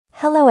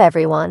Hello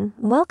everyone,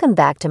 welcome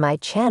back to my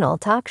channel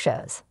Talk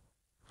Shows.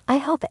 I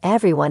hope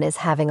everyone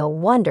is having a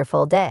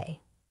wonderful day.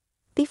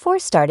 Before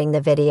starting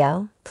the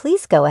video,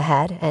 please go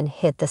ahead and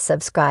hit the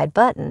subscribe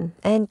button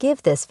and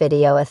give this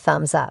video a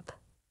thumbs up.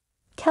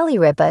 Kelly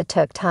Ripa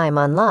took time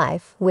on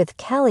live with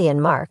Kelly and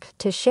Mark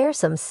to share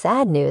some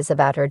sad news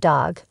about her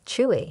dog,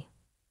 Chewy.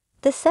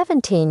 The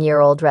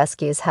 17-year-old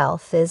rescue's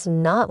health is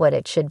not what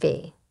it should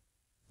be.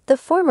 The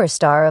former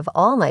star of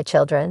All My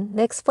Children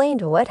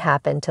explained what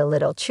happened to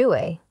little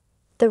Chewy,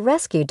 the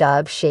rescue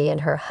dog she and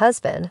her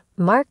husband,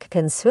 Mark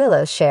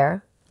Consuelo,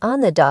 share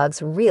on the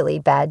dog's really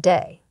bad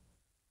day.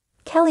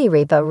 Kelly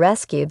Ripa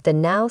rescued the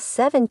now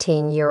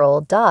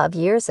 17-year-old dog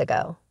years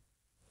ago.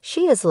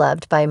 She is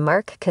loved by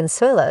Mark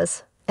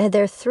Consuelos and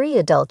their 3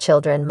 adult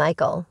children,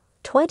 Michael,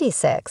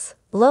 26,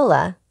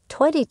 Lola,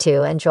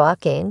 22, and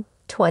Joaquin,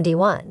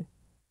 21.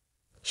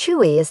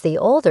 Chewy is the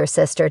older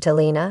sister to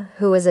Lena,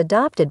 who was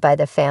adopted by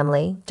the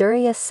family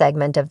during a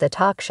segment of the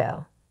talk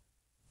show.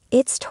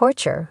 It's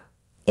torture.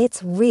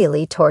 It's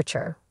really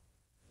torture.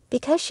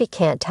 Because she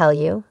can't tell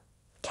you,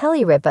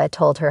 Kelly Ripa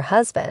told her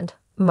husband,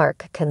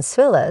 Mark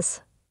Consuelos,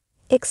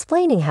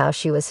 explaining how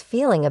she was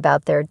feeling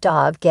about their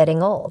dog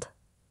getting old.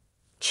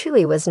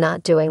 Chewy was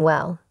not doing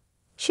well.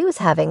 She was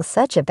having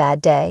such a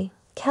bad day,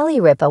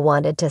 Kelly Ripa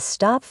wanted to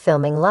stop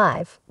filming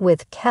live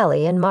with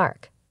Kelly and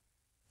Mark.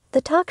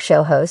 The talk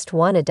show host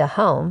wanted to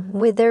home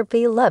with their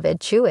beloved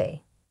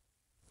Chewy.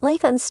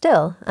 "Like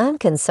I'm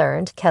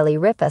concerned," Kelly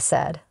Ripa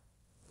said.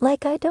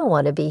 "Like I don't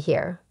want to be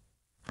here.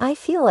 I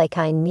feel like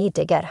I need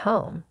to get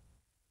home."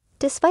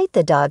 Despite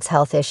the dog's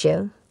health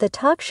issue, the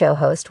talk show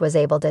host was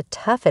able to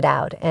tough it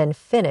out and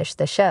finish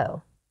the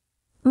show.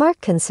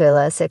 Mark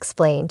Consuelos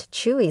explained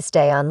Chewy's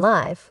day on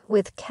live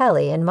with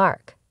Kelly and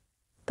Mark.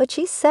 But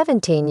she's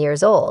 17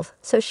 years old,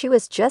 so she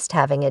was just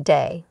having a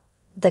day,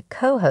 the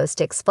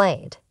co-host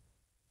explained.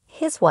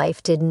 His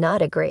wife did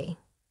not agree.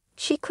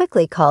 She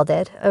quickly called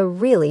it a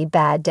really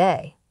bad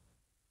day.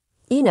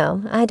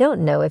 I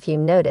don't know if you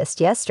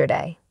noticed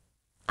yesterday.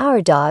 Our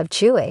dog,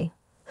 Chewy,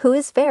 who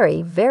is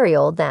very, very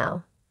old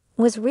now,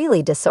 was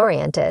really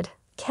disoriented,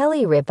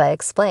 Kelly Ripa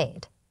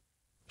explained.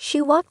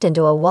 She walked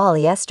into a wall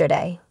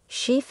yesterday.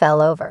 She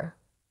fell over.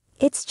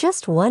 It's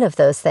just one of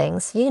those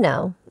things,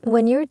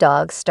 when your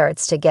dog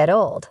starts to get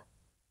old.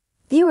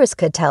 Viewers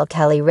could tell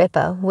Kelly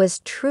Ripa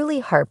was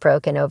truly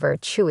heartbroken over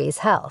Chewy's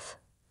health.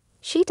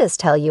 She does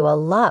tell you a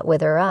lot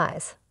with her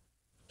eyes.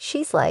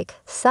 She's like,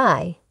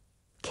 "Sigh.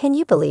 Can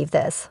you believe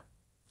this?"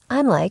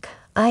 I'm like,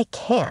 "I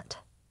can't."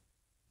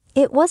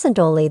 It wasn't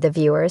only the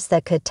viewers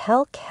that could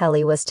tell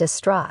Kelly was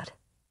distraught.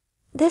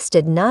 This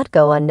did not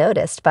go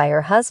unnoticed by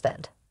her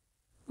husband.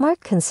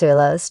 Mark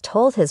Consuelos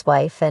told his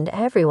wife and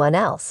everyone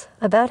else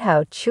about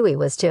how Chewy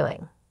was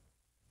doing.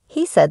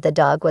 He said the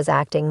dog was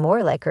acting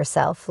more like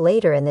herself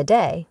later in the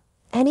day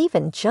and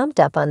even jumped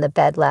up on the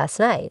bed last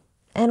night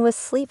and was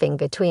sleeping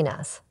between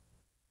us.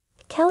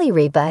 Kelly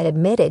Ripa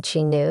admitted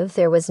she knew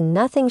there was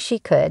nothing she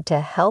could to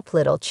help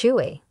little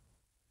Chewy.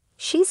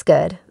 "She's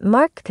good,"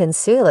 Mark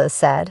Consuelos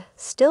said,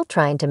 still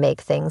trying to make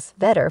things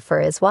better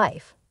for his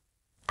wife.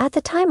 At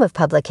the time of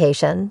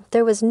publication,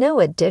 there was no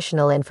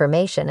additional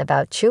information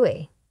about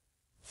Chewy.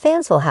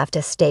 Fans will have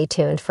to stay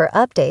tuned for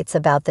updates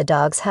about the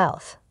dog's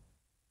health.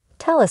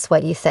 Tell us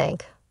what you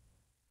think.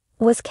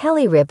 Was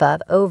Kelly Ripa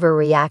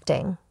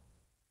overreacting?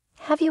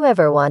 Have you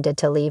ever wanted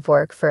to leave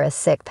work for a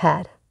sick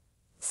pet?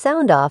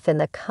 Sound off in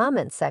the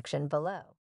comment section below.